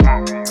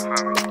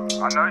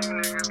know you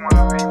niggas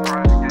wanna be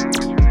part of the game,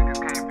 but you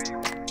niggas can't be.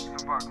 So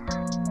fuck me.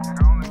 Nigga,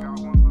 I only got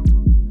one little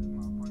brother in this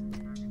motherfucker,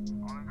 nigga.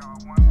 Only got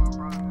one little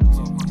brother in this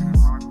motherfucker that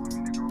rock with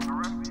me, nigga. The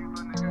rest of you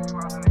little niggas, you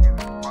other niggas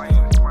is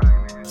fighting and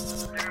sweating, nigga.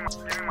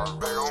 Give me my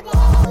bag on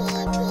my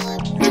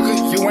Nigga,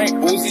 you ain't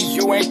Uzi,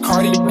 you ain't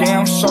Cardi,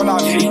 damn, sure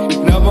not me.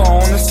 Never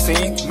on the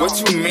scene, what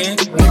you mean?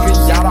 Nigga,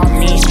 y'all I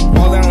mean.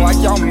 Ballin' like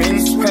y'all mean,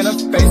 spin a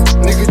face,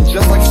 nigga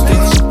just like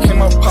Stitch.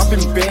 Came up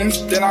popping beans,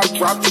 then I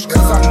dropped it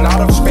cause I'm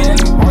not a fan.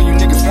 All you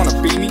niggas wanna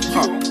beat me,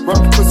 rub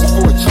the pussy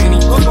for a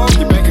genie.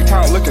 Your bank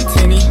account looking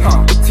teeny,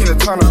 Tina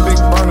Turner, big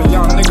burner,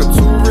 young nigga,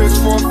 2 ribs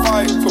for a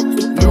fight.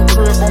 New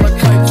crib on a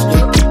kite,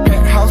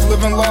 penthouse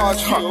living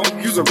large,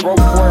 You's a broke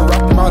boy,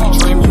 rap about a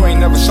dream, you ain't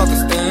never shot the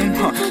steam,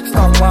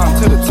 Stop lying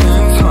to the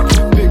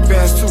teens, big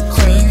bands too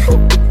clean,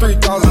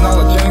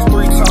 $3,000 jeans,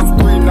 3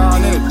 times 3,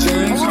 9 in the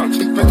jeans,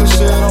 spent the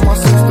shit on my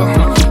sister,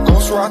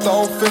 Ghost ride the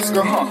old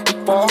Fisker,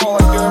 ball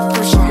hard like Derek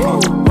Fisher,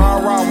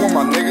 round round with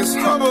my niggas,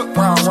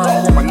 round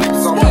round with my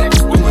niggas on my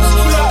niggas.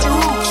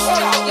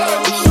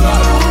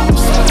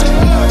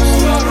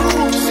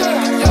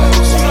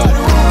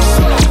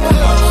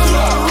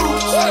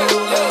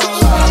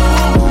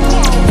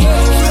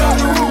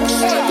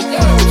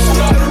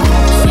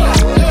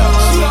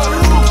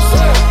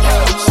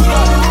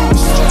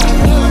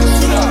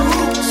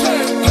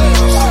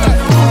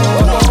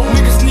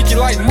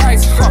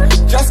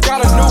 Just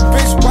got a new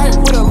bitch white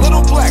with a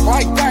little black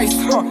like dice,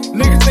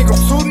 Nigga think I'm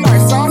too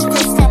nice, I'm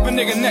still stopping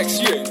nigga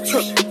next year.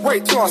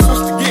 Wait till I switch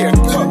the gear,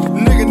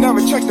 Nigga never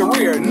check the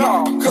rear,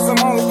 nah, cause I'm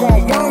only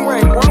going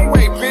one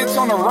way, bitch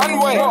on the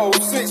runway. Whoa,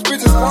 6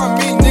 bitches want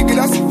me, nigga,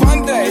 that's a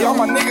fun day. All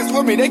my niggas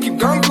with me, they keep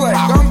gunplay.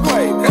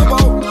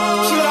 Limbo.